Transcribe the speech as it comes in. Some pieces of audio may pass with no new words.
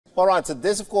All right, so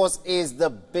this, of course, is the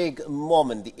big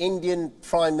moment. The Indian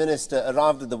Prime Minister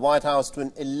arrived at the White House to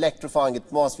an electrifying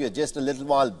atmosphere just a little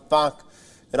while back.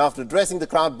 And after addressing the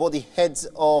crowd, both the head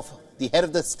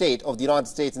of the state of the United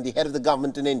States and the head of the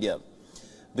government in India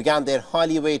began their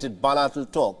highly awaited bilateral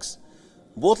talks.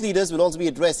 Both leaders will also be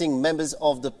addressing members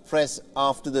of the press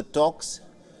after the talks.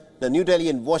 Now, New Delhi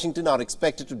and Washington are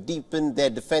expected to deepen their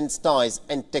defense ties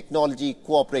and technology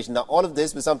cooperation. Now, all of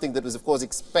this was something that was, of course,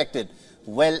 expected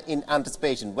well in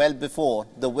anticipation, well before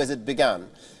the visit began.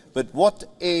 But what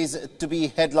is to be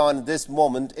headlined at this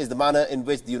moment is the manner in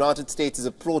which the United States is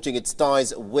approaching its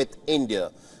ties with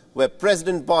India, where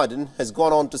President Biden has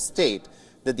gone on to state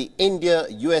that the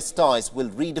India-US ties will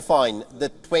redefine the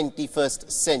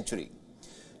 21st century.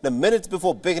 Now, minutes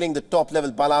before beginning the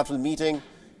top-level bilateral meeting,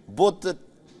 both the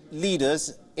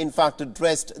leaders, in fact,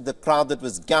 addressed the crowd that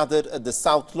was gathered at the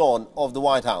South Lawn of the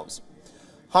White House.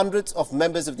 Hundreds of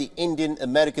members of the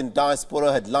Indian-American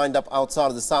diaspora had lined up outside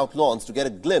of the South Lawns to get a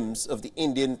glimpse of the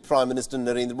Indian Prime Minister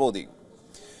Narendra Modi.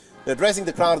 Addressing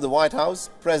the crowd of the White House,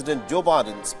 President Joe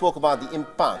Biden spoke about the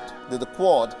impact that the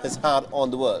Quad has had on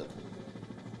the world.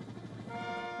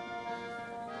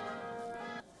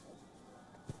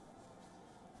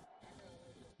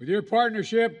 With your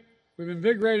partnership, we've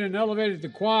invigorated and elevated the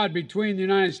Quad between the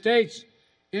United States,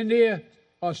 India,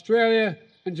 Australia,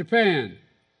 and Japan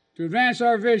to advance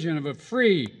our vision of a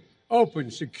free, open,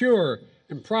 secure,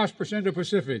 and prosperous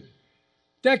Indo-Pacific.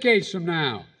 Decades from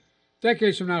now,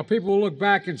 people will look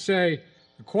back and say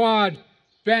the Quad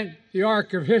bent the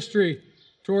arc of history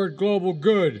toward global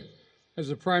good, as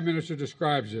the Prime Minister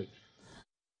describes it.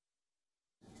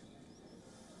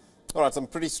 All right, some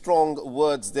pretty strong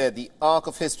words there. The arc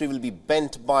of history will be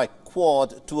bent by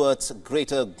Quad towards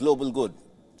greater global good.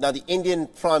 Now, the Indian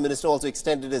Prime Minister also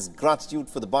extended his gratitude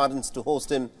for the Bidens to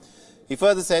host him. He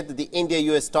further said that the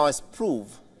India-US ties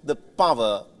prove the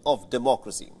power of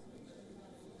democracy.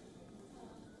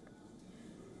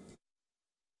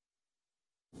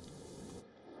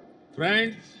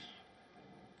 Friends,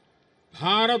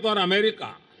 Bharat और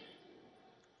America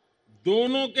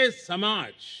दोनों के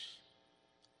समाज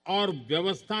और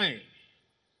व्यवस्थाएं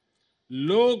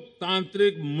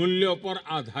लोकतांत्रिक मूल्यों पर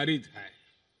आधारित है।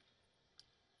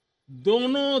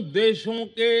 दोनों देशों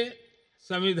के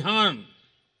संविधान,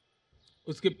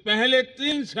 उसके पहले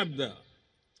 3 शब्द,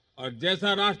 और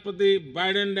जैसा राष्ट्रपति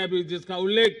बाइडेन ने भी जिसका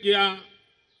उल्लेख किया,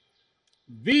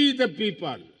 वी द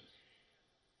पीपल,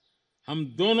 हम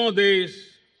दोनों देश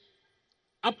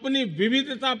अपनी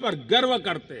विविधता पर गर्व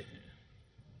करते हैं।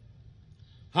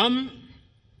 हम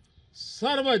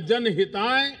सर्वजन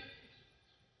हिताय,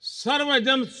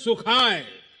 सर्वजन सुखाय,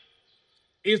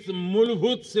 इस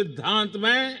मूलभूत सिद्धांत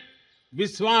में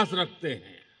विश्वास रखते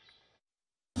हैं।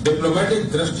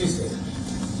 डिप्लोमेटिक दृष्टि से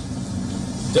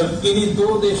जब किन्हीं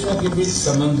 2 देशों के बीच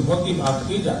संबंधों की बात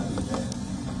की जाती है,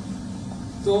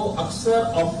 तो अक्सर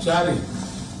औपचारिक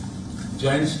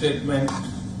जॉइंट स्टेटमेंट,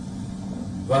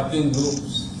 वर्किंग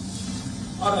ग्रुप्स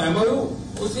और एमओयू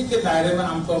उसी के दायरे में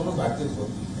आमतौर पर बातचीत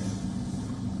होती है।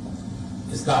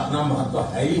 इसका अपना महत्व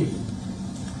है ही,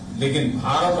 लेकिन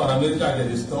भारत और अमेरिका के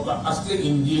रिश्तों का असली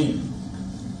इंजन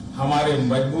हमारे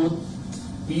मजबूत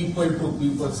पीपल टू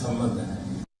पीपल संबंध है।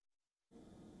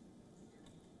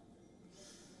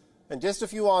 And just a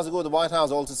few hours ago, the White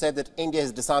House also said that India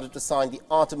has decided to sign the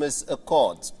Artemis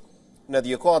Accords. Now,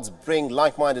 the Accords bring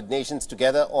like-minded nations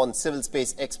together on civil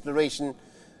space exploration,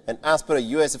 and as per a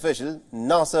U.S. official,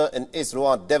 NASA and ISRO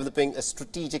are developing a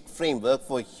strategic framework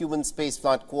for human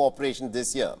spaceflight cooperation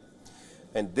this year.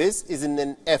 And this is in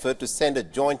an effort to send a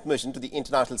joint mission to the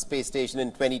International Space Station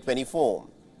in 2024.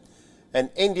 And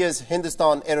India's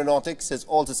Hindustan Aeronautics has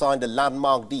also signed a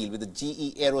landmark deal with the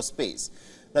GE Aerospace.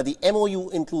 Now, the MOU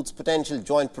includes potential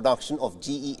joint production of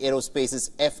GE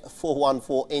Aerospace's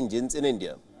F414 engines in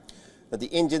India. Now, the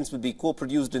engines will be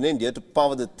co-produced in India to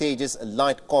power the Tejas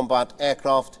light combat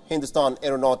aircraft. Hindustan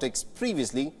Aeronautics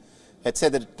previously had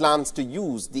said that it plans to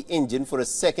use the engine for a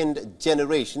second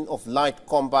generation of light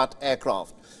combat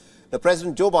aircraft. Now,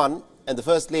 President Joe Biden and the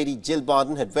First Lady Jill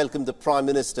Biden had welcomed the Prime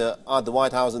Minister at the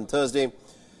White House on Thursday.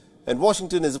 And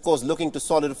Washington is, of course, looking to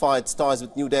solidify its ties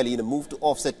with New Delhi in a move to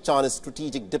offset China's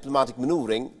strategic diplomatic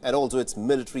maneuvering and also its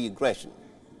military aggression.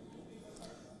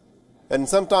 And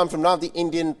sometime from now, the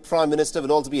Indian Prime Minister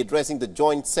will also be addressing the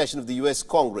joint session of the US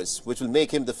Congress, which will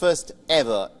make him the first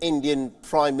ever Indian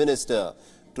Prime Minister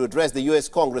to address the US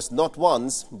Congress not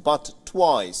once, but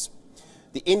twice.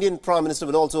 The Indian Prime Minister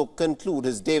will also conclude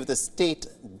his day with a state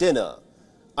dinner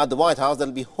at the White House that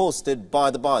will be hosted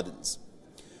by the Bidens.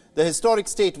 The historic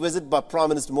state visit by Prime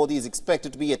Minister Modi is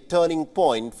expected to be a turning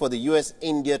point for the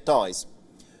US-India ties.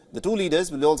 The two leaders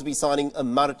will also be signing a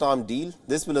maritime deal.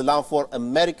 This will allow for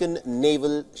American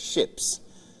naval ships.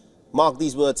 Mark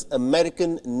these words,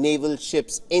 American naval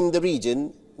ships in the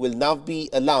region will now be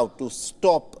allowed to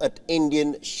stop at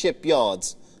Indian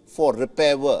shipyards for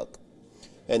repair work.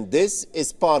 And this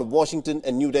is part of Washington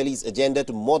and New Delhi's agenda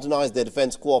to modernize their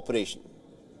defense cooperation.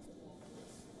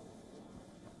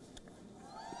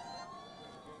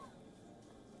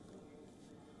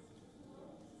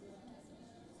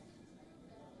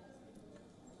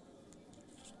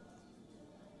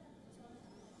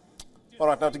 All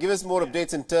right, now to give us more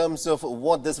updates in terms of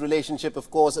what this relationship,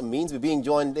 of course, means, we're being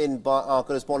joined in by our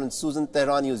correspondent Susan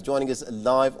Tehrani, who's joining us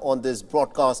live on this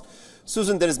broadcast.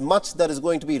 Susan, there is much that is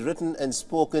going to be written and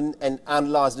spoken and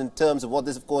analysed in terms of what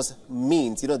this, of course,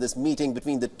 means, this meeting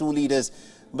between the two leaders.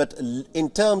 But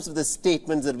in terms of the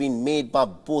statements that have been made by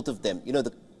both of them,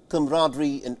 the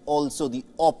camaraderie and also the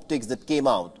optics that came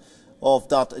out of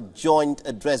that joint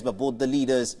address by both the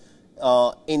leaders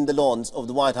in the lawns of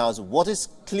the White House, what is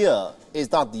clear is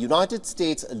that the United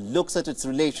States looks at its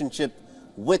relationship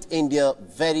with India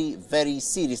very, very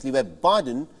seriously, where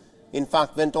Biden, in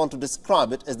fact, went on to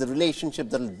describe it as the relationship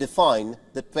that will define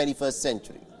the 21st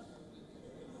century.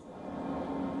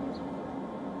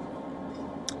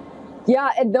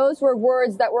 Yeah, and those were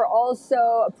words that were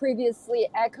also previously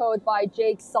echoed by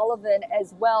Jake Sullivan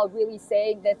as well, really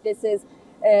saying that this is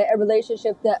a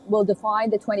relationship that will define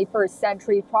the 21st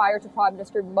century prior to Prime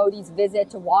Minister Modi's visit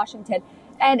to Washington.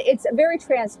 And it's very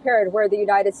transparent where the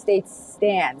United States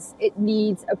stands. It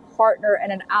needs a partner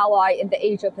and an ally in the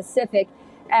Asia-Pacific,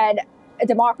 and a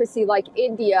democracy like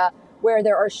India, where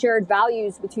there are shared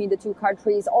values between the two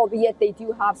countries, albeit they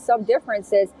do have some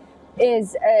differences,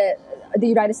 is the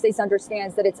United States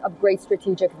understands that it's of great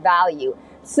strategic value.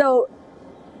 So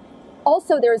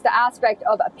also, there's the aspect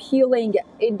of appealing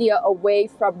India away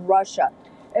from Russia.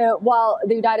 While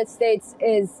the United States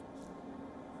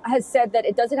has said that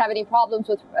it doesn't have any problems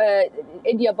with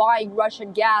India buying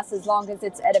Russian gas as long as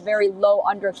it's at a very low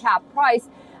under cap price.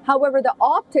 However, the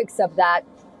optics of that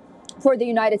for the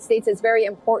United States is very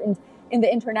important in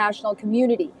the international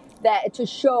community, that to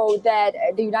show that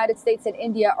the United States and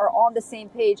India are on the same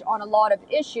page on a lot of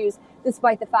issues,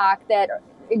 despite the fact that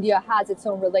India has its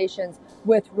own relations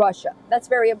with Russia. That's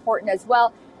very important as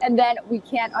well. And then we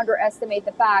can't underestimate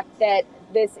the fact that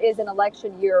this is an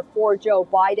election year for Joe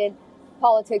Biden.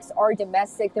 Politics are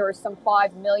domestic. There are some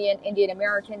 5 million Indian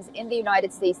Americans in the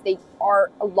United States. They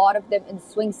are, a lot of them, in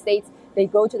swing states. They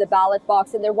go to the ballot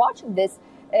box, and they're watching this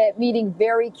meeting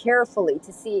very carefully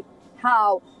to see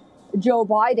how Joe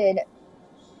Biden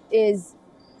is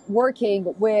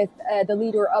working with the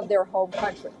leader of their home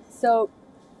country. So,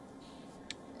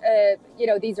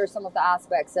 these are some of the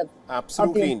aspects of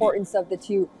the importance of the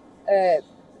two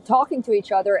talking to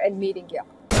each other and meeting. Yeah.